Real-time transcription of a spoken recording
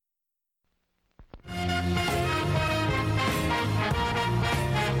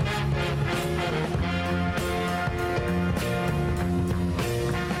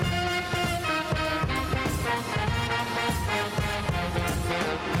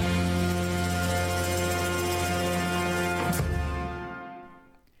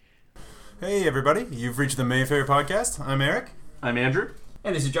Hey everybody, you've reached the Mayfair Podcast. I'm Eric. I'm Andrew.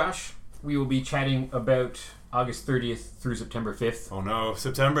 And this is Josh. We will be chatting about August 30th through September 5th. Oh no,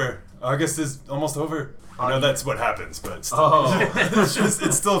 September. August is almost over. I know that's what happens, but still,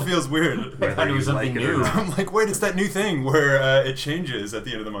 it still feels weird. I thought it was something new. I'm like, wait, it's that new thing where it changes at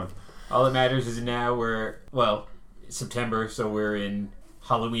the end of the month. All that matters is now September, so we're in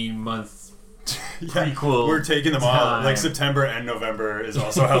Halloween month. Yeah, cool. We're taking them all. Like September and November is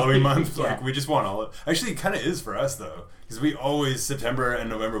also Halloween month. Yeah. Like we just want all. Actually, it kind of is for us though, because September and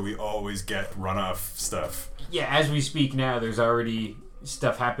November we always get runoff stuff. Yeah, as we speak now, there's already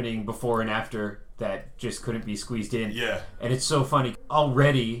stuff happening before and after that just couldn't be squeezed in. Yeah, and it's so funny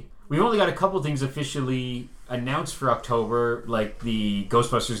already. We've only got a couple things officially announced for October, like the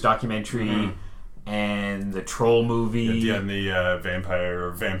Ghostbusters documentary and the Troll movie. Yeah, and the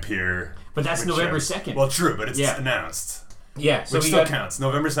vampire. But that's November 2nd. Well, true, but it's announced. Yeah, so which still counts.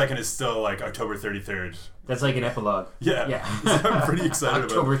 November 2nd is still like October 33rd. That's like an epilogue. Yeah. I'm pretty excited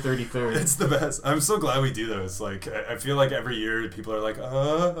October about it. October 33rd. It's the best. I'm so glad we do those. Like, I feel like every year people are like,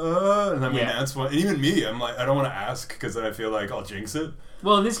 and then we announce one. And even me, I'm like, I don't want to ask because then I feel like I'll jinx it.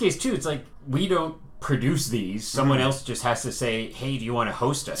 Well, in this case, too, it's like we don't produce these. Someone else just has to say, hey, do you want to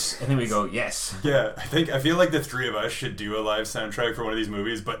host us? And then we go, yes. Yeah, I feel like the three of us should do a live soundtrack for one of these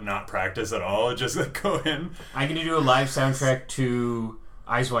movies, but not practice at all. Just like go in. I'm going to do a live soundtrack to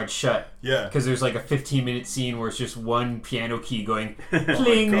Eyes Wide Shut. Yeah. Because there's like a 15-minute scene where it's just one piano key going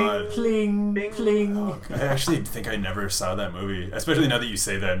pling, pling, pling. Oh, I actually think I never saw that movie, especially now that you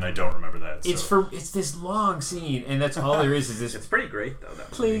say that and I don't remember that. So. It's this long scene, and that's all there is this. It's pretty great though.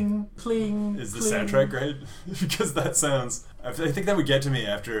 That pling, pling. Is the pling. soundtrack great? Because that sounds. I think that would get to me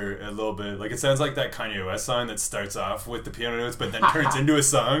after a little bit. Like it sounds like that Kanye West song that starts off with the piano notes, but then turns into a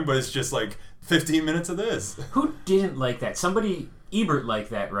song. But it's just like 15 minutes of this. Who didn't like that? Somebody. Ebert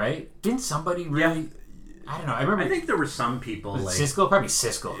liked that, right? Didn't somebody really? Yeah. I don't know. I remember. I think there were some people like Siskel, probably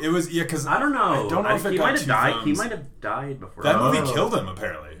Siskel. It was because I don't know. I don't know if it he got might have died. thumbs. He might have died before that movie killed him.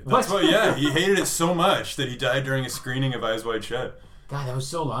 Apparently, that's What? why. Yeah, he hated it so much that he died during a screening of Eyes Wide Shut. God, that was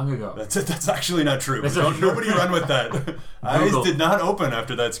so long ago. That's actually not true. Nobody run with that. Eyes did not open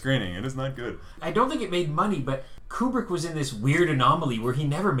after that screening. It is not good. I don't think it made money, but Kubrick was in this weird anomaly where he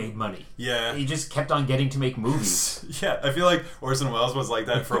never made money. Yeah. He just kept on getting to make movies. Yeah, I feel like Orson Welles was like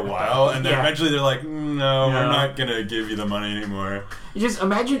that for a while, and then eventually they're like, no, we're not going to give you the money anymore. You just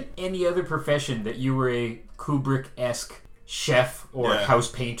imagine any other profession that you were a Kubrick-esque chef or house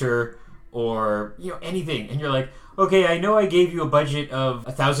painter or anything, and you're like, okay, I know I gave you a budget of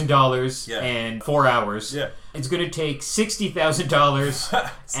 $1,000 and 4 hours. Yeah. It's going to take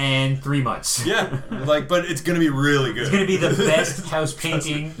 $60,000 and 3 months. Yeah, but it's going to be really good. It's going to be the best house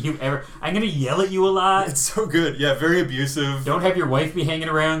painting you've ever... I'm going to yell at you a lot. It's so good. Yeah, very abusive. Don't have your wife be hanging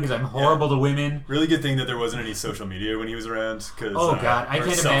around because I'm horrible to women. Really good thing that there wasn't any social media when he was around. Oh, God, I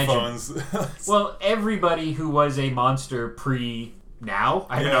can't cell imagine. Phones. Well, everybody who was a monster pre-now,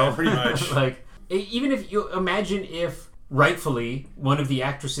 I don't know. Pretty much. Even if you imagine if rightfully one of the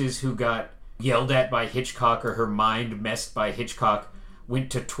actresses who got yelled at by Hitchcock or her mind messed by Hitchcock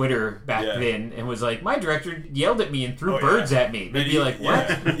went to Twitter back then and was like, my director yelled at me and threw birds at me. They'd be like, what?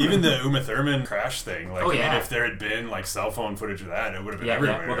 Yeah. Even the Uma Thurman crash thing. Like, if there had been cell phone footage of that, it would have been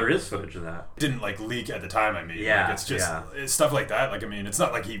everywhere. Yeah. Well, there is footage of that. It didn't leak at the time. I mean, it's just it's stuff like that. It's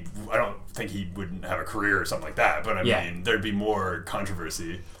not like I don't think he wouldn't have a career or something like that. But I mean, there'd be more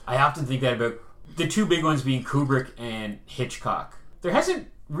controversy. I often think that about the two big ones being Kubrick and Hitchcock. There hasn't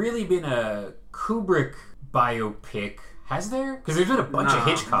really been a Kubrick biopic, has there? Because there's been a bunch of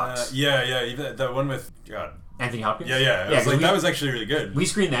Hitchcocks. Even that one with Anthony Hopkins. Yeah. That was actually really good. We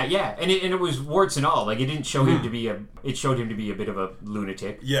screened that, and it was warts and all. It didn't show him to be it showed him to be a bit of a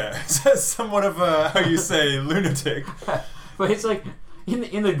lunatic. Yeah, somewhat of a how you say lunatic. But it's like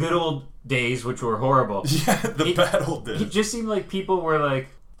in the good old days, which were horrible. Yeah, the bad old days. It just seemed like people were like,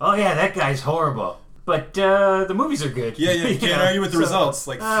 "Oh yeah, that guy's horrible." But the movies are good. Yeah, you can't argue with the results.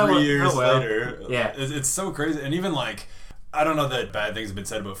 3 years later. Yeah. It's so crazy. And even I don't know that bad things have been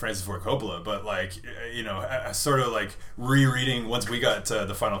said about Francis Ford Coppola, but sort of rereading once we got to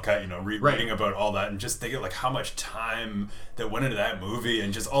the final cut, reading about all that and just thinking how much time that went into that movie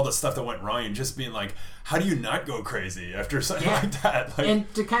and just all the stuff that went wrong and just being like, how do you not go crazy after something like that?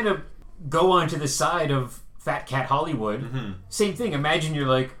 And to kind of go on to the side of Fat Cat Hollywood, same thing. Imagine you're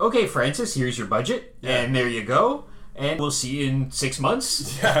like, okay, Francis, here's your budget, and there you go. And we'll see you in 6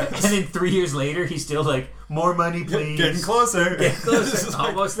 months. Yes. And then 3 years later, he's still like, more money, please. Getting closer.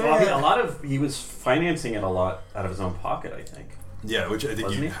 Almost there. Well, he was financing it a lot out of his own pocket, I think. Yeah, which I think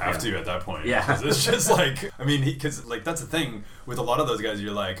Wasn't you he? have Yeah. to at that point. Yeah. 'Cause it's just like, I mean, because like that's the thing with a lot of those guys.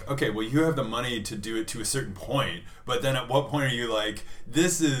 You're like, okay, well, you have the money to do it to a certain point, but then at what point are you like,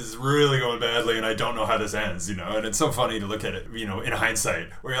 this is really going badly, and I don't know how this ends, you know? And it's so funny to look at it, you know, in hindsight,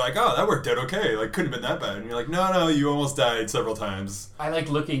 where you're like, oh, that worked out okay, like couldn't have been that bad, and you're like, no, you almost died several times. I like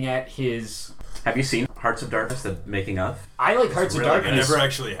looking at his. Have you seen Hearts of Darkness, the making of? I like Hearts really of I Darkness. never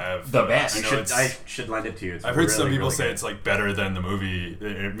actually have. The but best. I know I should lend it to you. It's I've heard some really, people really say good. it's like better than the movie.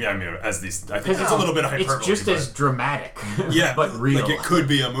 Yeah, I mean, as these, I think Because it's a little bit of hyperbole. It's just but, as dramatic, yeah, but real. Like it could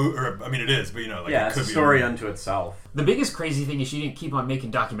be a movie, or I mean, it is, but you know, like yeah, it it's could a be story a movie. unto itself. The biggest crazy thing is she didn't keep on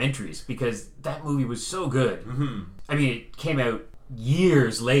making documentaries because that movie was so good. Mm-hmm. I mean, it came out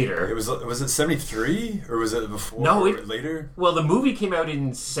years later. It was it 73 or was it before? No, or later. Well, the movie came out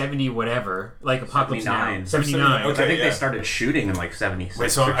in 70 whatever, like Apocalypse Now. 79. Okay, I think yeah. they started shooting in like 76. Wait,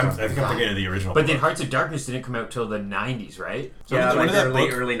 so or I something. think I'm thinking of the original. But then book. Hearts of Darkness didn't come out till the 90s, right? So Yeah, when like did that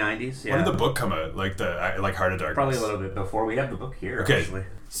book? early 90s. Yeah. When did the book come out? Like like Heart of Darkness. Probably a little bit before. We have the book here, Okay. actually.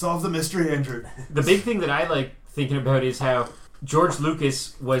 Solve the mystery, Andrew. The big thing that I like thinking about is how George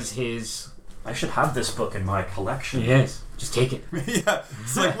Lucas was his... I should have this book in my collection. Yes. Just take it. Yeah,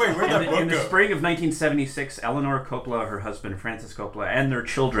 it's like, wait, where'd that book In the go? spring of 1976, Eleanor Coppola, her husband Francis Coppola, and their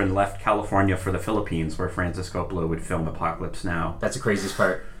children left California for the Philippines, where Francis Coppola would film Apocalypse Now. That's the craziest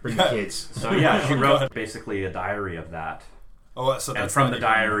part. Bring the kids. So yeah, she Oh, wrote God. basically a diary of that. Oh, so And that's from not the even-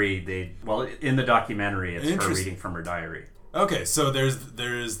 diary, in the documentary, it's her Interest- reading from her diary. Okay, so there's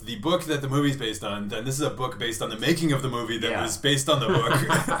the book that the movie's based on. Then this is a book based on the making of the movie that Yeah. was based on the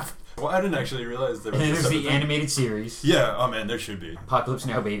book. Well, I didn't actually realize there was. And then a there's separate the thing. animated series. Yeah. Oh man, there should be. Apocalypse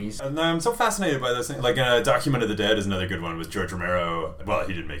Now, babies. And I'm so fascinated by this thing. Like, Document of the Dead is another good one with George Romero. Well,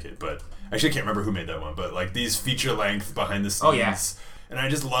 he didn't make it, but actually I can't remember who made that one. But like these feature length behind the scenes. Oh, yeah. And I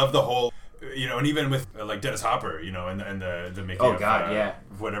just love the whole. You know, and even with like Dennis Hopper, you know, and the making Oh, of God, yeah.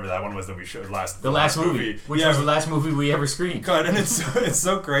 whatever that one was that we showed The last movie, which yeah, was the last movie we ever screened. God, and it's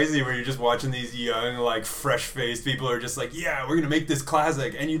so crazy where you're just watching these young, like, fresh-faced people who are just like, yeah, we're gonna make this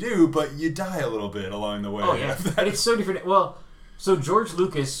classic, and you do, but you die a little bit along the way. Oh, yeah. And it's so different. Well, so George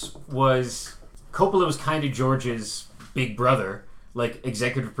Lucas Coppola was kind of George's big brother, like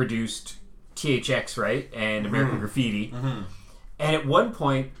executive produced THX, right? And American Graffiti. Mm-hmm. And at one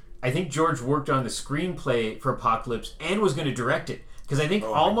point, I think George worked on the screenplay for Apocalypse and was going to direct it. Because I think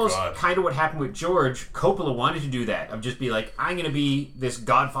almost kind of what happened with George, Coppola wanted to do that. Of just be like, I'm going to be this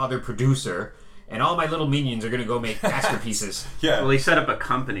Godfather producer, and all my little minions are going to go make masterpieces. Yeah. Well, he set up a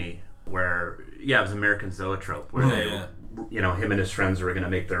company where, it was American Zoetrope, where him and his friends were going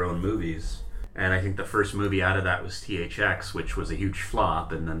to make their own movies. And I think the first movie out of that was THX, which was a huge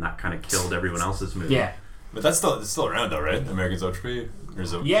flop, and then that kind of killed everyone else's movie. Yeah. But it's still around, though, right? American Zoetrope?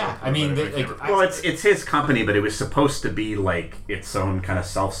 Yeah, I mean, Well, it's his company, but it was supposed to be like its own kind of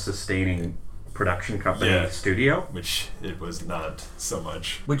self-sustaining production company studio. Which it was not so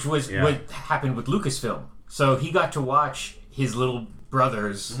much. Which was what happened with Lucasfilm. So he got to watch his little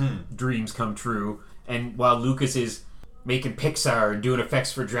brother's dreams come true, and while Lucas is making Pixar and doing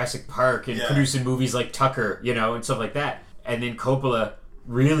effects for Jurassic Park and producing movies like Tucker, you know, and stuff like that. And then Coppola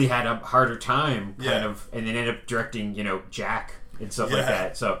really had a harder time, kind of, and then ended up directing, you know, Jack and stuff like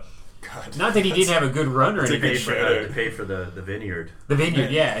that. So, God, not that he didn't have a good run or anything. To pay for the vineyard. The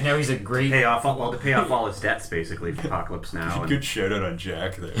vineyard, and now he's a great... To pay off all his debts, basically, for Apocalypse Now. Good shout out on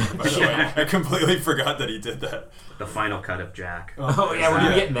Jack there. By the way, I completely forgot that he did that. The final cut of Jack. Oh, yeah,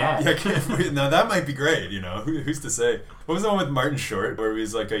 we're getting that. Yeah, now that might be great, you know. Who's to say? What was the one with Martin Short where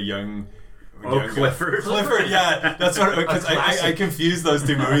he's like a young Clifford. Clifford, yeah. That's what, because I classic. confuse those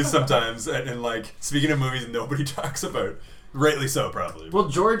two movies sometimes. And like, speaking of movies nobody talks about. Rightly so, probably. Well,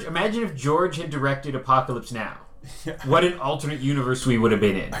 George, imagine if George had directed Apocalypse Now. What an alternate universe we would have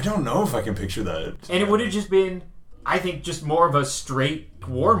been in. I don't know if I can picture that. And it would have just been, I think, just more of a straight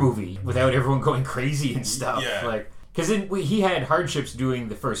war movie without everyone going crazy and stuff. Yeah. Like, because then he had hardships doing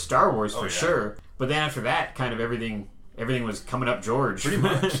the first Star Wars for sure, but then after that, kind of everything was coming up George. Pretty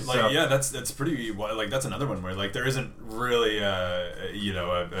much. So- that's pretty, like, that's another one where, like, there isn't really,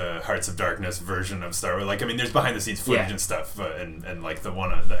 a Hearts of Darkness version of Star Wars. Like, I mean, there's behind the scenes footage and stuff, and like the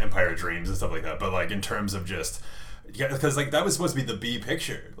one, the Empire of Dreams and stuff like that. But, like, in terms of just, because, like, that was supposed to be the B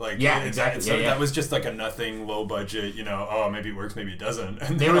picture. Like, exactly. So that was just, like, a nothing, low budget, you know, maybe it works, maybe it doesn't.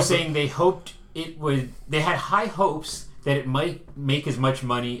 And They were saying they hoped it would, they had high hopes that it might make as much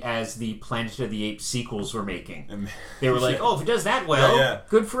money as the Planet of the Apes sequels were making. They were like, oh, if it does that well,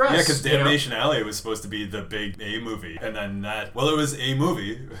 good for us. Yeah, because Damnation Alley was supposed to be the big A movie. And then it was a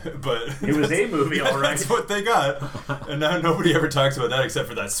movie, but... It was a movie, all right. That's what they got. And now nobody ever talks about that except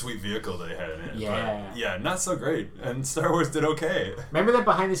for that sweet vehicle they had in it. Yeah. But, yeah, not so great. And Star Wars did okay. Remember that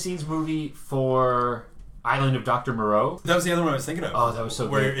behind-the-scenes movie for... Island of Dr. Moreau? That was the other one I was thinking of. Oh, that was so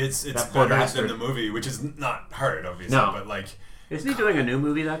where good. Where it's better than the movie, which is not hard, obviously. No. But like... Isn't he doing a new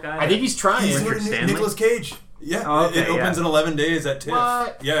movie, that guy? I think he's trying. He's Nicolas Cage. Yeah. Oh, okay, it opens in 11 days at TIFF.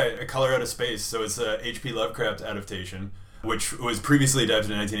 What? Yeah, A Color Out of Space. So it's a H.P. Lovecraft adaptation, which was previously adapted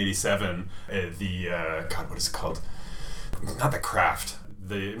in 1987. God, what is it called? Not The Craft.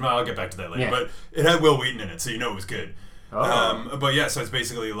 I'll get back to that later. Yeah. But it had Will Wheaton in it, so you know it was good. Oh. But yeah, so it's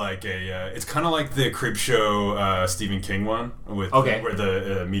basically like it's kind of like the Crib Show Stephen King one with where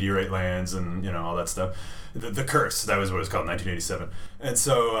the meteorite lands and all that stuff. The Curse, that was what it was called in 1987. And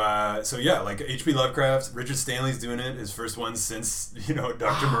so yeah, like H.P. Lovecraft, Richard Stanley's doing it, his first one since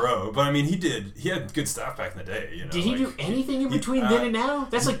Dr. Moreau. But I mean, he had good stuff back in the day. Did he do anything in between then and now?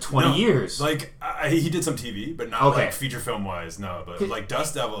 That's like 20 years. Like he did some TV, but not like feature film wise. No, but like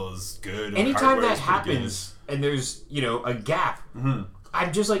Dust Devil is good. Anytime that happens and there's a gap,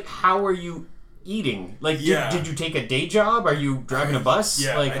 I'm just like, how are you eating? Like, did you take a day job? Are you driving a bus?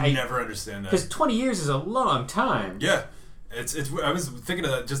 Yeah, like, I never understand that. Because 20 years is a long time. Yeah. It's. I was thinking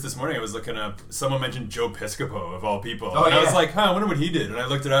of that just this morning. I was looking up. Someone mentioned Joe Piscopo of all people, and I was like, "Huh, I wonder what he did." And I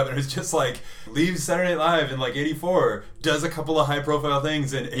looked it up, and it was just like leaves Saturday Night Live in like '84, does a couple of high profile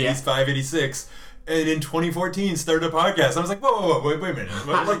things in '85, '86. And in 2014, started a podcast. I was like, whoa, wait a minute.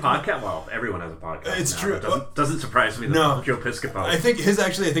 What podcast? Well, everyone has a podcast. It's now. true. It doesn't surprise me that Joe Piscopo. I think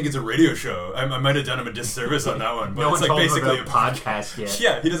it's a radio show. I might have done him a disservice on that one, but no it's like basically a podcast yet.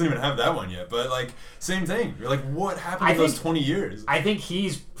 Yeah, he doesn't even have that one yet. But like, same thing. You're like, what happened in those 20 years? I think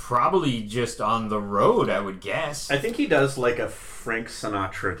he's probably just on the road, I would guess. I think he does like a Frank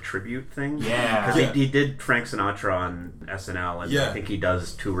Sinatra tribute thing. Yeah. Because he did Frank Sinatra on SNL, and I think he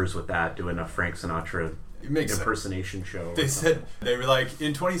does tours with that, doing a Frank Sinatra impersonation show. They said, they were like,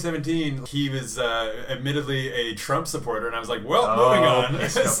 in 2017, he was admittedly a Trump supporter, and I was like, well, moving on.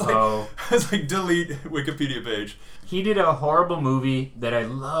 I was like, delete Wikipedia page. He did a horrible movie that I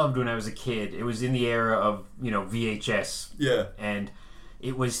loved when I was a kid. It was in the era of, VHS. Yeah. And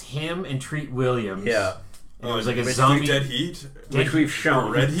it was him and Treat Williams. Yeah. It was like a zombie. Dead Heat? Which we've shown.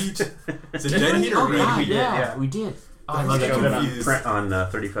 Or Red Heat? Is it Dead Heat or Red Heat? Yeah, we did. Oh, I love that movie. On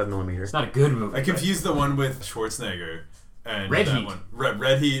 35mm. It's not a good movie. I confused the one with Schwarzenegger and Red that Heat. one.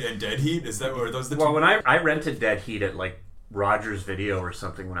 Red Heat and Dead Heat. Is that were those the two? Well, when I rented Dead Heat at like Rogers Video or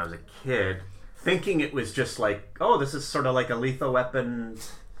something when I was a kid, thinking it was just like, oh, this is sort of like a Lethal Weapon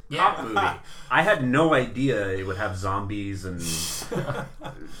cop movie. I had no idea it would have zombies and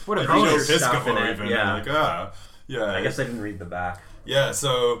what a bonus stuff in it. Even. Yeah. Like, yeah. I guess I didn't read the back. Yeah.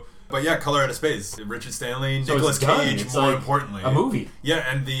 So. But yeah, Color Out of Space. Richard Stanley, so Nicolas Cage, it's more like importantly. A movie. Yeah,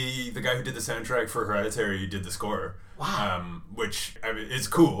 and the guy who did the soundtrack for Hereditary did the score. Wow. Which is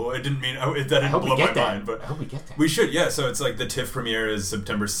cool. It didn't mean that didn't blow my mind, but I hope we get that. We should, yeah. So it's like the TIFF premiere is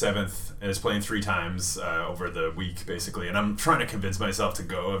September 7th, and it's playing 3 times over the week, basically. And I'm trying to convince myself to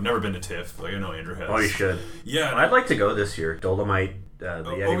go. I've never been to TIFF. Like I know Andrew has. Oh, you should. Yeah. Well, I'd like to go this year. Dolomite.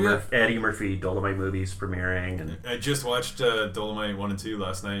 Eddie Murphy Dolomite movies premiering, and I just watched Dolomite 1 and 2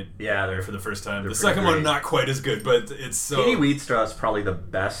 last night. Yeah, they're for the first time. The second one not quite as good, but it's so. Pete Wheatstraw is probably the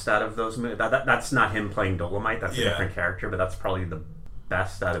best out of those movies. That's not him playing Dolomite. That's a different character, but that's probably the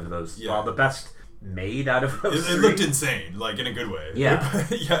best out of those. Yeah. Well, the best made out of those. It looked insane, like in a good way. Yeah,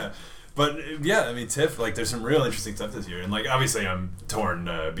 yeah. But yeah, I mean, TIFF, like, there's some real interesting stuff this year, and like, obviously, I'm torn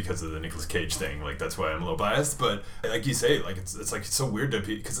because of the Nicolas Cage thing. Like, that's why I'm a little biased. But like you say, like, it's like it's so weird to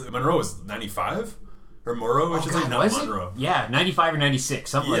because Monroe was 95 or Morrow, which is like not Monroe. Yeah, 95 or 96,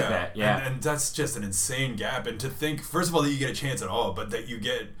 something like that. Yeah, and that's just an insane gap. And to think, first of all, that you get a chance at all, but that you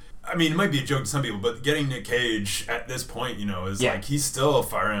get. I mean, it might be a joke to some people, but getting Nick Cage at this point, is like he's still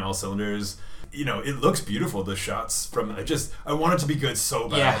firing on all cylinders. It looks beautiful, the shots from I want it to be good so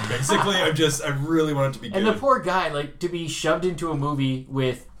bad. Yeah. Basically, I really want it to be good. And the poor guy, like, to be shoved into a movie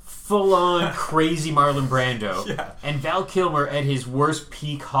with full-on crazy Marlon Brando and Val Kilmer at his worst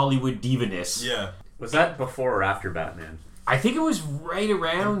peak Hollywood divaness. Yeah. Was that before or after Batman? I think it was right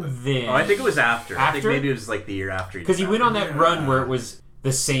around then. Oh, I think it was after. I think maybe it was like the year after. Because he went on that run where it was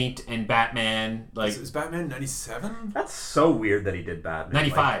The Saint and Batman, like... Is Batman 97? That's so weird that he did Batman.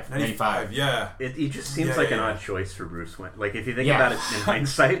 95, yeah. It just seems like an odd choice for Bruce Wayne. Like, if you think about it in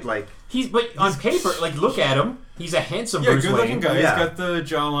hindsight, like... But on paper, like, look at him. He's a handsome Bruce Wayne. good-looking guy. He's got the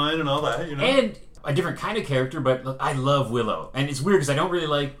jawline and all that, And a different kind of character, but look, I love Willow. And it's weird because I don't really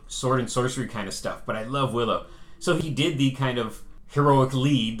like sword and sorcery kind of stuff, but I love Willow. So he did the kind of heroic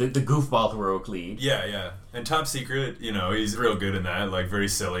lead, the goofball heroic lead. Yeah. And Top Secret, he's real good in that, like very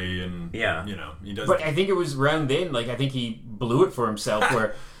silly and, he does. But I think it was around then, like I think he blew it for himself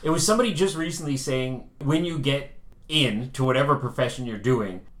where it was somebody just recently saying when you get into whatever profession you're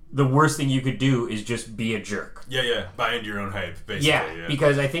doing, the worst thing you could do is just be a jerk. Yeah. Buy into your own hype, basically. Yeah,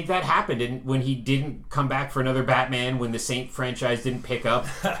 because I think that happened and when he didn't come back for another Batman, when the Saint franchise didn't pick up,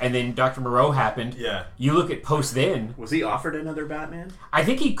 and then Dr. Moreau happened. Yeah. You look at post then. Was he offered another Batman? I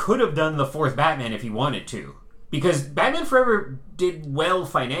think he could have done the fourth Batman if he wanted to. Because Batman Forever did well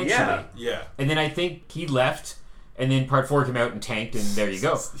financially. Yeah. And then I think he left, and then Part 4 came out and tanked, and there you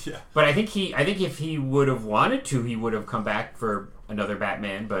go. Yeah. But I think if he would have wanted to, he would have come back for another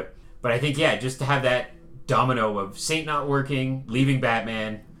Batman. But I think, just to have that domino of Saint not working, leaving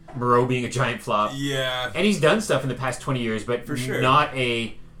Batman, Moreau being a giant flop. Yeah. And he's done stuff in the past 20 years, but for sure. not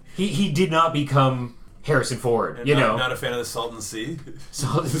a... He did not become Harrison Ford, and not a fan of the Salton Sea. That's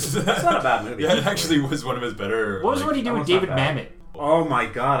not a bad movie. Yeah, it actually was one of his better... What was what he did with David Mamet? Oh my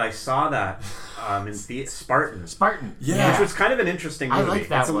god, I saw that in Spartan. Yeah. Which was kind of an interesting movie. I like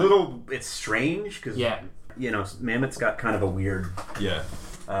that one. It's strange because, Mamet's got kind of a weird... Yeah.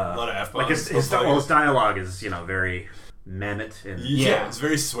 A lot of F-bombs. Like his dialogue is, very Mamet. And, it's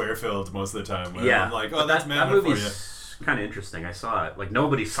very swear-filled most of the time. I'm like, that's Mamet that for you. movie's kind of interesting. I saw it. Like,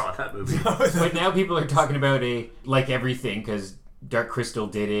 nobody saw that movie. But now people are talking about like everything, because Dark Crystal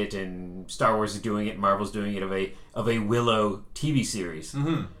did it, and Star Wars is doing it, and Marvel's doing it, of a Willow TV series.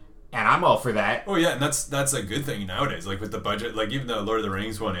 Mm-hmm. And I'm all for that. Oh yeah, and that's a good thing nowadays. Like with the budget, like even the Lord of the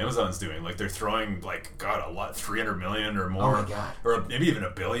Rings one Amazon's doing, like they're throwing a lot, 300 million or more, oh my God, or maybe even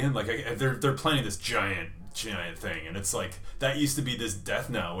 $1 billion. Like they're planning this giant thing, and it's like that used to be this death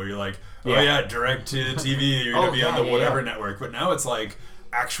knell where you're like, direct to TV, you're gonna be on the whatever network, but now it's like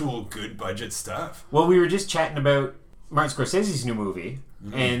actual good budget stuff. Well, we were just chatting about Martin Scorsese's new movie,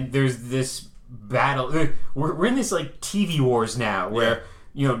 and there's this battle. We're in this like TV wars now where.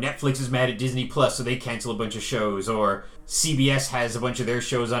 Netflix is mad at Disney Plus, so they cancel a bunch of shows, or CBS has a bunch of their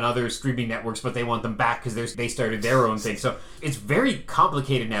shows on other streaming networks, but they want them back because they started their own thing. So it's very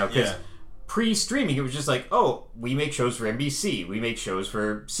complicated now, because pre-streaming, it was just like, we make shows for NBC, we make shows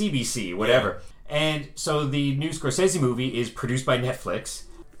for CBC, whatever. Yeah. And so the new Scorsese movie is produced by Netflix.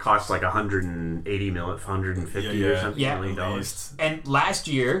 Costs like $180 million, $150 or something million dollars. And last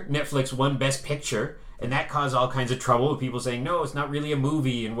year, Netflix won Best Picture. And that caused all kinds of trouble with people saying, no, it's not really a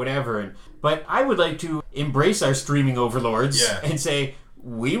movie and whatever. But I would like to embrace our streaming overlords and say,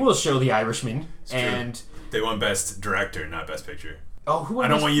 we will show The Irishman. And they won Best Director, not Best Picture. Oh, who won I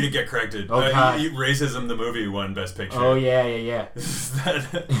don't want you to get corrected. Racism, the movie, won Best Picture. Oh, yeah.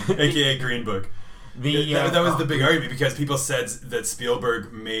 AKA Green Book. That was the big argument, because people said that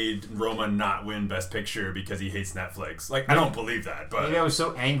Spielberg made Roma not win Best Picture because he hates Netflix. Like, I don't believe that, but maybe I was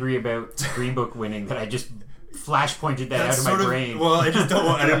so angry about Green Book winning that I just flash pointed that out of my brain. Well, I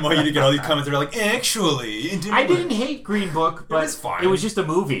didn't want you to get all these comments that are like, actually, I didn't hate Green Book, but it was just a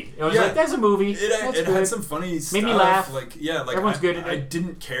movie. It was like, that's a movie. It had some funny stuff. Made me laugh. Everyone's good at it. I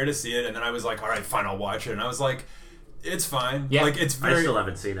didn't care to see it, and then I was like, all right, fine, I'll watch it. And I was like, it's fine. Yeah. I still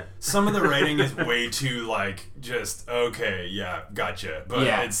haven't seen it. Some of the writing is way too just gotcha. But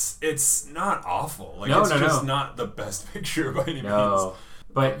it's not awful. Like it's just not the best picture by any means.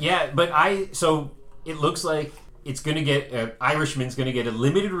 But so it looks like it's gonna get Irishman's gonna get a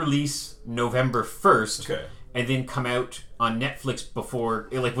limited release November 1st. Okay. And then come out on Netflix before,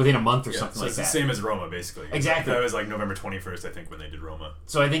 like within a month or something like that. It's the same as Roma, basically. Exactly. That was like November 21st, I think, when they did Roma.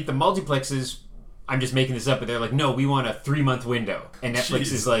 So I think the multiplexes, I'm just making this up, but they're like, no, we want a 3-month window. And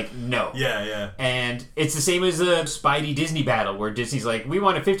Netflix is like, no. Yeah. And it's the same as the Spidey-Disney battle, where Disney's like, we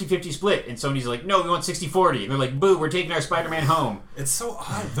want a 50-50 split. And Sony's like, no, we want 60-40. And they're like, boo, we're taking our Spider-Man home. It's so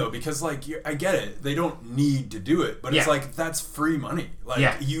odd, though, because, I get it. They don't need to do it. But it's like, that's free money.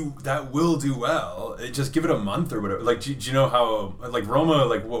 That will do well. Just give it a month or whatever. Do you know how, Roma,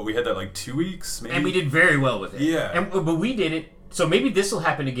 we had that, 2 weeks, maybe? And we did very well with it. Yeah. But we did it. So maybe this will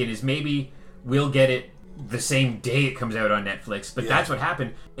happen again, is maybe we'll get it the same day it comes out on Netflix, but that's what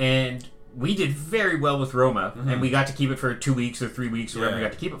happened. And we did very well with Roma, and we got to keep it for 2 weeks or 3 weeks, or whatever we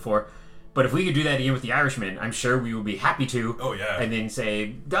got to keep it for. But if we could do that again with The Irishman, I'm sure we would be happy to. Oh, yeah. And then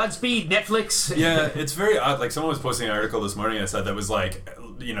say, Godspeed, Netflix. Yeah, it's very odd. Someone was posting an article this morning, I said, that was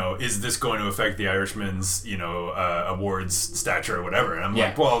is this going to affect The Irishman's, awards stature or whatever? And I'm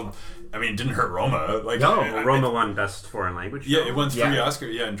like, well, I mean, it didn't hurt Roma. Like, no, Roma won Best Foreign Language. Yeah, it won 3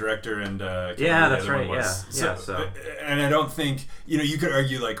 Oscars. Yeah, and director and that's right. So, and I don't think you could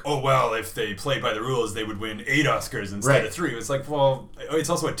argue like, oh well, if they played by the rules, they would win 8 Oscars instead of 3. It's like, well, it's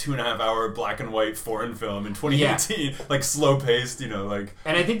also a 2.5-hour black and white foreign film in 2018, like slow paced, like.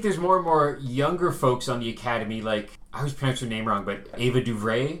 And I think there's more and more younger folks on the Academy. Like, I always pronounce her name wrong, but Ava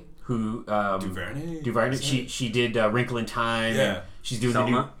DuVernay, who DuVernay. She did Wrinkle in Time. Yeah. And she's doing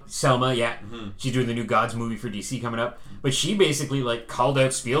Selma. the new Selma. Yeah, she's doing the new Gods movie for DC coming up. But she basically like called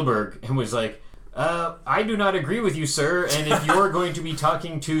out Spielberg and was like, I do not agree with you, sir. And if you're going to be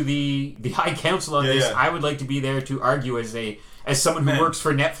talking to the High Council on this, I would like to be there to argue as someone who works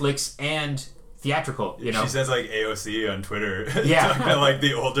for Netflix and theatrical. She says like AOC on Twitter. Yeah, talking about, like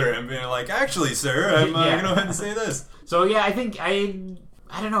the older and being like, actually, sir, I'm gonna go ahead and say this. So yeah,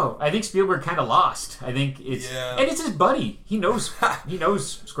 I don't know. I think Spielberg kind of lost. I think it's and it's his buddy. He knows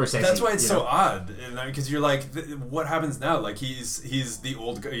Scorsese. That's why it's so odd, because you're like, what happens now? Like he's the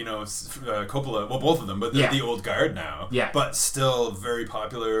old, Coppola. Well, both of them, but they're the old guard now. Yeah. But still very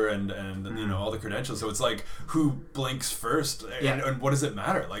popular and all the credentials. So it's like, who blinks first? And what does it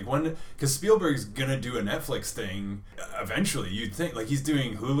matter? Like because Spielberg's gonna do a Netflix thing eventually. You'd think like he's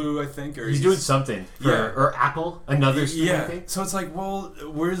doing Hulu, I think, or he's doing something or Apple, another streaming thing. So it's like, well,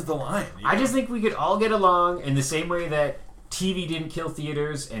 where's the line? I just think we could all get along in the same way that TV didn't kill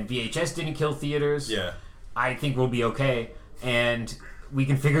theaters and VHS didn't kill theaters. Yeah. I think we'll be okay, and we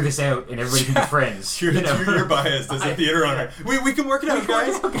can figure this out, and everybody can be friends. You're biased as a theater owner. We can work it out,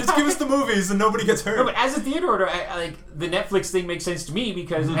 guys. Just give us the movies, and nobody gets hurt. No, but as a theater owner, I like the Netflix thing makes sense to me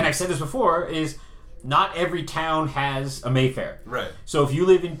because, and I've said this before, is not every town has a Mayfair. Right. So if you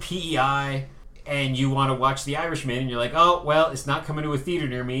live in PEI and you want to watch The Irishman, and you're like, oh, well, it's not coming to a theater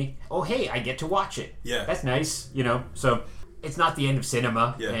near me. Oh, hey, I get to watch it. Yeah. That's nice, So it's not the end of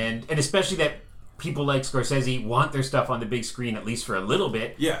cinema. Yeah. And especially that people like Scorsese want their stuff on the big screen, at least for a little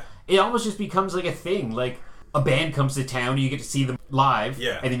bit. Yeah. It almost just becomes like a thing. Like, a band comes to town, and you get to see them live.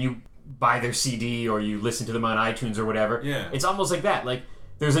 Yeah. And then you buy their CD, or you listen to them on iTunes or whatever. Yeah. It's almost like that. Like,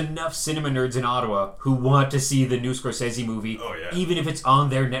 there's enough cinema nerds in Ottawa who want to see the new Scorsese movie, even if it's on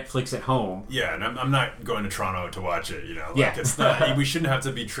their Netflix at home. Yeah, and I'm not going to Toronto to watch it, It's not, we shouldn't have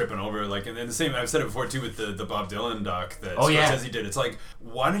to be tripping over, like, and the same, I've said it before, too, with the Bob Dylan doc that Scorsese did. It's like,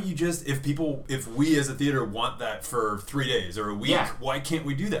 why don't you just, if we as a theater want that for 3 days or a week, why can't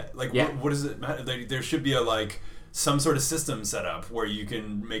we do that? Like, what does it matter? There should be some sort of system set up where you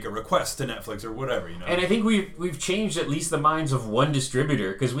can make a request to Netflix or whatever, And I think we've changed at least the minds of one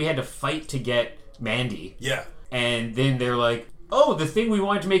distributor, because we had to fight to get Mandy. Yeah. And then they're like, oh, the thing we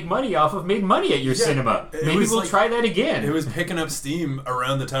wanted to make money off of made money at your cinema. Maybe we'll try that again. It was picking up steam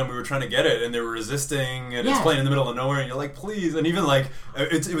around the time we were trying to get it, and they were resisting, and it's playing in the middle of nowhere, and you're like, please. And even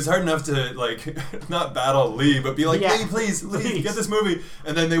it was hard enough to not battle Lee, but be like, Lee, please, get this movie.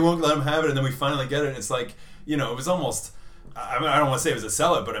 And then they won't let him have it, and then we finally get it, and it's like, it was almost, I don't want to say it was a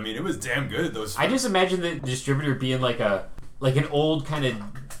sellout, but I mean, it was damn good. I just imagine the distributor being like an old kind of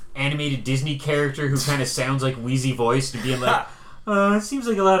animated Disney character who kind of sounds like wheezy voiced and being like, it seems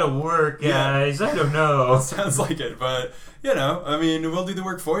like a lot of work, guys. I don't know. Sounds like it, but I mean, we'll do the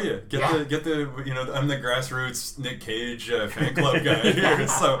work for you. Get the I'm the grassroots Nick Cage fan club guy here,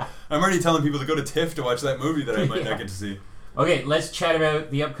 so I'm already telling people to go to TIFF to watch that movie that I might not get to see. Okay, let's chat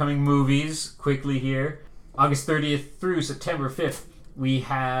about the upcoming movies quickly here. August 30th through September 5th, we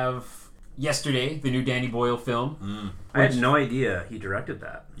have Yesterday, the new Danny Boyle film. I had no idea he directed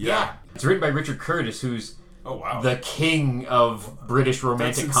that. Yeah. It's written by Richard Curtis, who's the king of British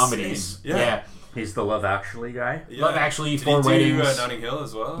romantic comedies. Yeah. He's the Love Actually guy. Yeah. Love Actually, Did Four he do, Weddings. Notting Hill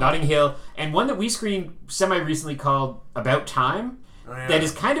as well. Notting Hill. And one that we screened semi-recently called About Time that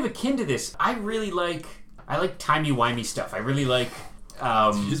is kind of akin to this. I like timey-wimey stuff. I really like...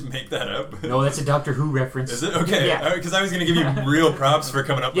 Did you just make that up? No, that's a Doctor Who reference. Is it? Okay. Yeah. Because I was going to give you real props for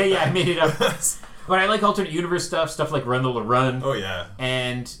coming up with that. I made it up. But I like alternate universe stuff like Run Lola Run. Oh, yeah.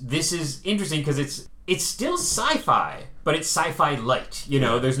 And this is interesting because it's still sci-fi, but it's sci-fi light.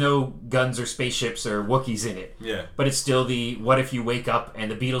 There's no guns or spaceships or Wookiees in it. Yeah. But it's still the what if you wake up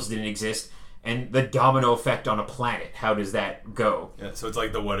and the Beatles didn't exist, and the domino effect on a planet. How does that go? Yeah, so it's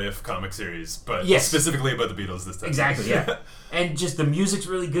like the What If comic series, but yes. specifically about the Beatles this time. Exactly, yeah. And just the music's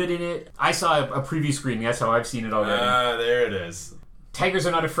really good in it. I saw a preview screening. That's how I've seen it already. There it is. Tigers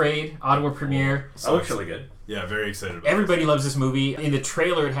Are Not Afraid, Ottawa premiere. So it's really good. Yeah, very excited about Everybody loves this movie. In the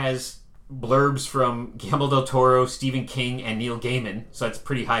trailer, it has blurbs from Guillermo del Toro, Stephen King, and Neil Gaiman. So that's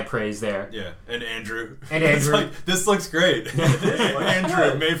pretty high praise there. Yeah, and Andrew. It's like, this looks great.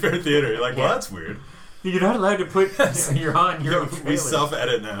 Andrew, Mayfair Theater. You're like, well, that's weird. You're not allowed to put... You're on your own We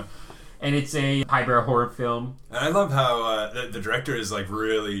self-edit now. And it's a highbrow horror film. And I love how the director is like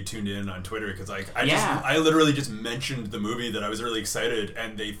really tuned in on Twitter because like I literally just mentioned the movie that I was really excited,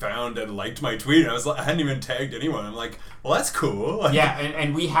 and they found and liked my tweet. And I hadn't even tagged anyone. I'm like, well, that's cool. Like, yeah,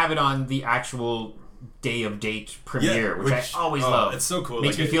 and we have it on the actual day of date premiere, which I always love. It's so cool.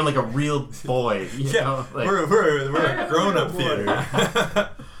 Makes me feel like a real boy. You know? Like, we're a grown up theater.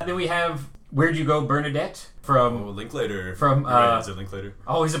 Then we have Where'd You Go, Bernadette? From Linklater. From is it Linklater?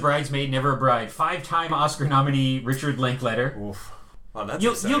 Always a Bridesmaid, Never a Bride. 5-time Oscar nominee Richard Linklater. Oof. Wow, that's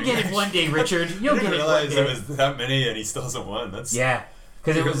you'll get it one day, Richard. You'll get it one day. I didn't realize it was that many and he still hasn't won. That's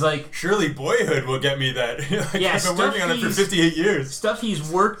because it was like surely Boyhood will get me that. I've been working on it for 58 years. Stuff he's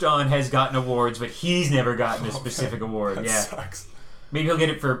worked on has gotten awards, but he's never gotten a specific award. That sucks. Maybe he'll get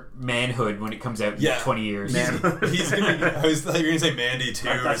it for Manhood when it comes out in 20 years. He's gonna. I thought you were gonna say Mandy too.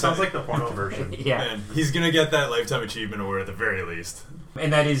 That sounds like the porno version. Man, he's gonna get that Lifetime Achievement Award at the very least.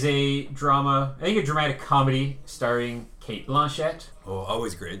 And that is a drama. I think a dramatic comedy starring Cate Blanchett. Oh,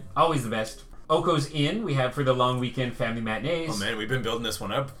 always great. Always the best. Oko's Inn. We have for the long weekend family matinees. Oh man, we've been building this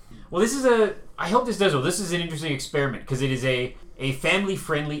one up. Well, I hope this does well. This is an interesting experiment because it is a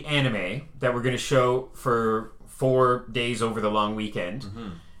family-friendly anime that we're going to show for 4 days over the long weekend. Mm-hmm.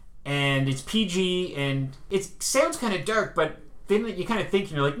 And it's PG, and it sounds kind of dark, but then you kind of think,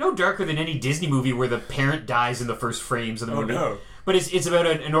 and you're like, no darker than any Disney movie where the parent dies in the first frames of the movie. No. But it's about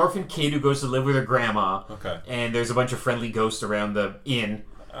an orphan kid who goes to live with her grandma. Okay. And there's a bunch of friendly ghosts around the inn.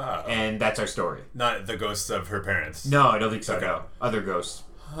 And that's our story. Not the ghosts of her parents. No, I don't think so. Okay. No, other ghosts.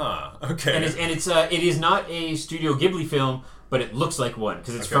 Huh. Okay. And it is not a Studio Ghibli film, but it looks like one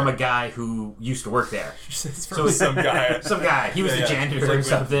because it's from a guy who used to work there. It's from some guy. Some guy. He was the janitor like or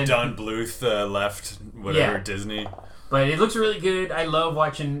something. Don Bluth left Disney. But it looks really good. I love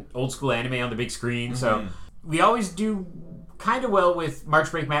watching old school anime on the big screen. Mm-hmm. So we always do kind of well with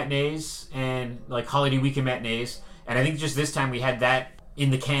March break matinees and like holiday weekend matinees. And I think just this time we had that in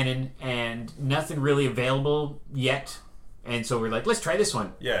the canon and nothing really available yet. And so we're like, let's try this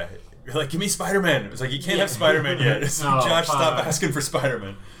one. Yeah. You're like, give me Spider-Man. It was like, you can't have Spider-Man yet. Josh, stop asking for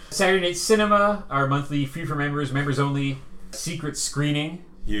Spider-Man. Saturday Night Cinema, our monthly free for members only secret screening.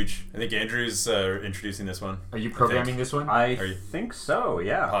 Huge. I think Andrew's introducing this one. Are you programming this one? I think so,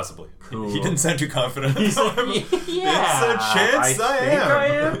 yeah. Possibly. Cool. He didn't sound too confident. He's like, It's a chance I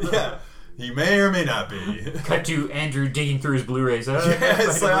am. Yeah. He may or may not be. Cut to Andrew digging through his Blu-rays.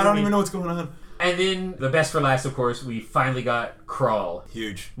 It's like, I don't even know what's going on. And then, the best for last, of course, we finally got Crawl.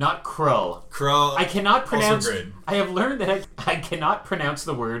 Huge. Not Krull. Krull. I cannot pronounce... Also great. I have learned that I cannot pronounce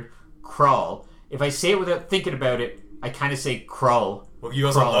the word crawl. If I say it without thinking about it, I kind of say crawl. Well, you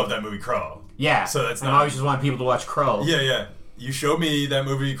also love that movie, Krull. Yeah. So that's not... I always just want people to watch Krull. Yeah. You showed me that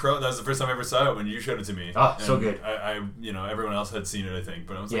movie, Krull. That was the first time I ever saw it when you showed it to me. Oh, so good. I everyone else had seen it, I think.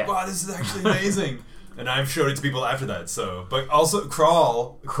 But I was like, wow, this is actually amazing. And I've showed it to people after that. So, but also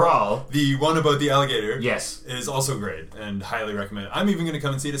Crawl, the one about the alligator, is also great and highly recommend. I'm even going to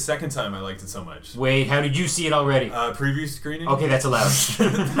come and see it a second time. I liked it so much. Wait, how did you see it already? Preview screening. Okay, that's allowed.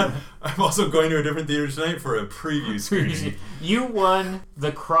 I'm also going to a different theater tonight for a preview screening. You won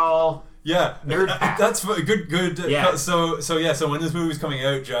the Crawl. Yeah, nerd pack. That's good. Yeah. So when this movie was coming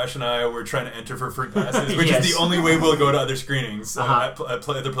out, Josh and I were trying to enter for free passes, which is the only way we'll go to other screenings at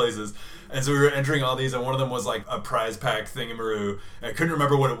other places. And so we were entering all these, and one of them was like a prize pack thingamaroo. I couldn't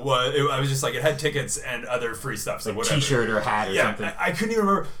remember what it was. I was just like, it had tickets and other free stuff, so like whatever. T-shirt or hat or something. I couldn't even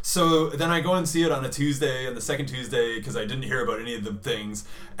remember. So then I go and see it on a Tuesday, on the second Tuesday, because I didn't hear about any of the things.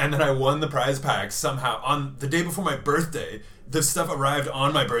 And then I won the prize pack somehow on the day before my birthday. The stuff arrived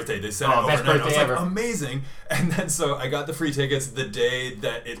on my birthday. They sent it overnight. Best birthday I was ever. like, amazing. And then so I got the free tickets the day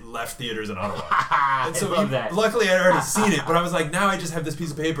that it left theaters in Ottawa. And so I love that. Luckily, I'd already seen it, but I was like, now I just have this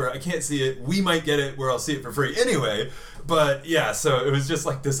piece of paper. I can't see it. We might get it where I'll see it for free anyway. But yeah, so it was just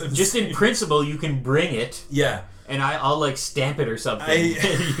like this. Just in principle, you can bring it. Yeah. And I'll like stamp it or something. You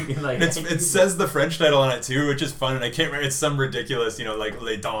can, like, it says the French title on it too, which is fun. And I can't remember. It's some ridiculous, like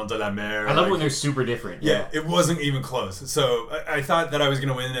Les Dents de la Mer. I love when they're super different. Yeah, it wasn't even close. So I thought that I was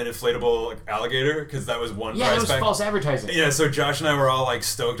gonna win an inflatable alligager because that was one. Yeah, it was false advertising. Yeah, so Josh and I were all like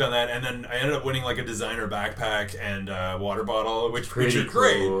stoked on that, and then I ended up winning like a designer backpack and water bottle, which are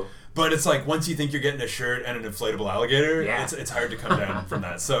great. But it's like once you think you're getting a shirt and an inflatable alligator, it's hard to come down from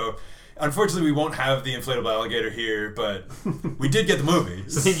that. So. Unfortunately, we won't have the inflatable alligator here, but we did get the movie.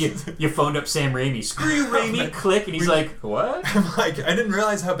 So then you phoned up Sam Raimi. Screw you, Raimi! Click, and he's like, what? I'm like, I didn't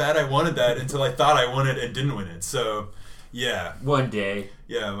realize how bad I wanted that until I thought I won it and didn't win it. So, yeah. One day.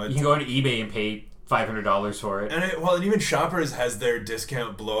 Yeah. You can go on eBay and pay $500 for it. And even Shoppers has their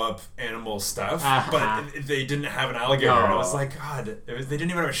discount blow up animal stuff, but they didn't have an alligator. No. And I was like, God, they didn't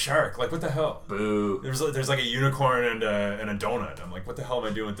even have a shark. Like, what the hell? Boo. There's like a unicorn and a donut. I'm like, what the hell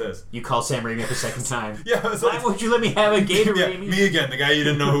am I doing with this? You call Sam Raimi up a second time. Yeah, I was why won't you let me have a gator, Raimi? Me again, the guy you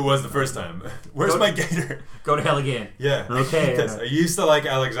didn't know who was the first time. Where's my gator? Go to hell again. Yeah. Okay. I used to like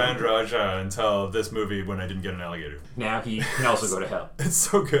Alexandre Aja until this movie when I didn't get an alligator. Now he can also go to hell. It's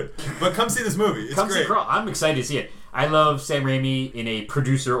so good. But come see this movie. It's great. I'm excited to see it. I love Sam Raimi in a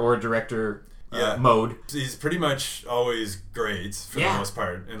producer or director mode. He's pretty much always great for the most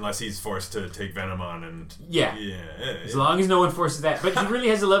part, unless he's forced to take Venom on. And as long as no one forces that. But he really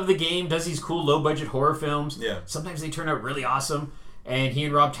has a love of the game, does these cool low-budget horror films. Yeah. Sometimes they turn out really awesome. And he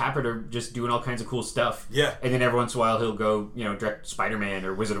and Rob Tappert are just doing all kinds of cool stuff. Yeah. And then every once in a while he'll go, direct Spider-Man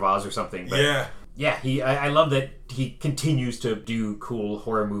or Wizard of Oz or something. But yeah, I love that he continues to do cool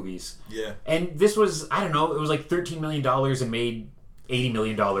horror movies. Yeah. And this was, I don't know, it was like $13 million and made $80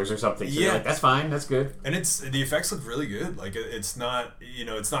 million or something. So you're like, that's fine, that's good. And the effects look really good. Like, it's not,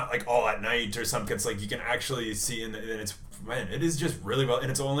 it's not like all at night or something. It's like you can actually see, and it's, man, it is just really well. And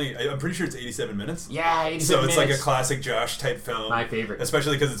it's only, I'm pretty sure it's 87 minutes. Yeah, 87 minutes. So it's like a classic Josh type film. My favorite.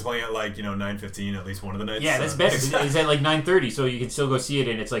 Especially because it's playing at like, 9:15 at least one of the nights. Yeah, that's better. It's at like 9:30, so you can still go see it,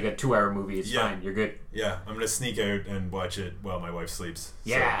 and it's like a 2-hour movie. It's fine. You're good. Yeah, I'm going to sneak out and watch it while my wife sleeps.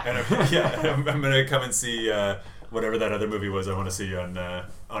 Yeah. So, and I'm going to come and see whatever that other movie was I want to see on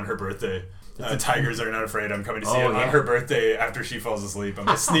her birthday. Tigers Are Not Afraid. I'm coming to see it on her birthday after she falls asleep. I'm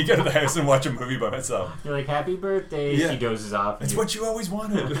going to sneak out of the house and watch a movie by myself. You're like, happy birthday. She dozes off. It's what you always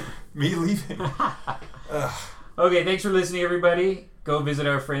wanted. Me leaving. Okay, thanks for listening, everybody. Go visit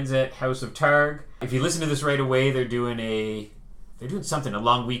our friends at House of Targ. If you listen to this right away, they're doing something, a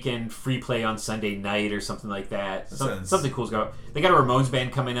long weekend free play on Sunday night or something like that. Something cool's going on. They got a Ramones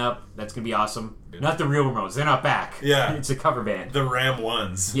band coming up. That's going to be awesome. Not the real Ramones. They're not back. Yeah. It's a cover band. The Ram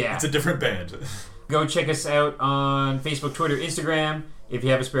Ones. Yeah. It's a different band. Go check us out on Facebook, Twitter, Instagram. If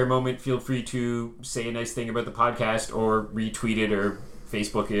you have a spare moment, feel free to say a nice thing about the podcast or retweet it or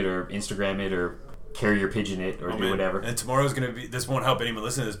Facebook it or Instagram it or carrier pigeon it or do whatever. And tomorrow's going to be, this won't help anyone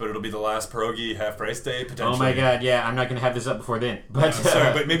listen to this, but it'll be the last Pierogi half price day potentially. Oh my god, yeah, I'm not going to have this up before then. But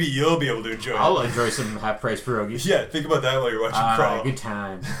sorry, but maybe you'll be able to enjoy it. I'll enjoy some half price pierogies. Yeah, think about that while you're watching Crawl. Good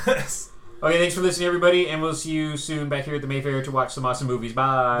time. Okay, thanks for listening, everybody, and we'll see you soon back here at the Mayfair to watch some awesome movies.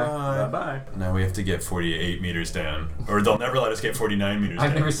 Bye. Bye-bye. Now we have to get 48 meters down, or they'll never let us get 49 meters down.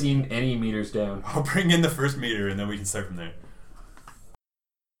 I've never seen any meters down. I'll bring in the first meter, and then we can start from there.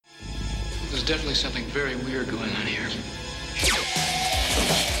 There's definitely something very weird going on here.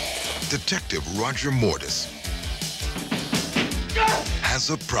 Detective Roger Mortis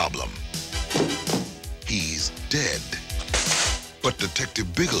has a problem. He's dead. But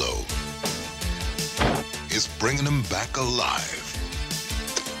Detective Bigelow is bringing him back alive.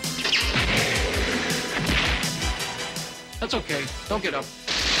 That's okay. Don't get up.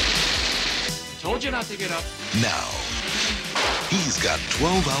 I told you not to get up. Now, he's got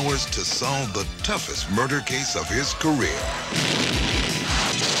 12 hours to solve the toughest murder case of his career.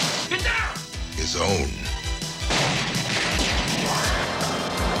 Get down! His own.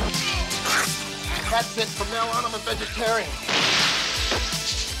 That's it. From now on, I'm a vegetarian.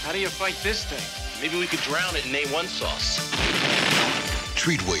 How do you fight this thing? Maybe we could drown it in A1 sauce.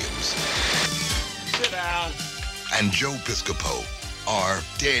 Treat Williams Sit down. and Joe Piscopo are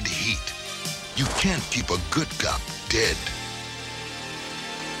dead heat. You can't keep a good cop dead.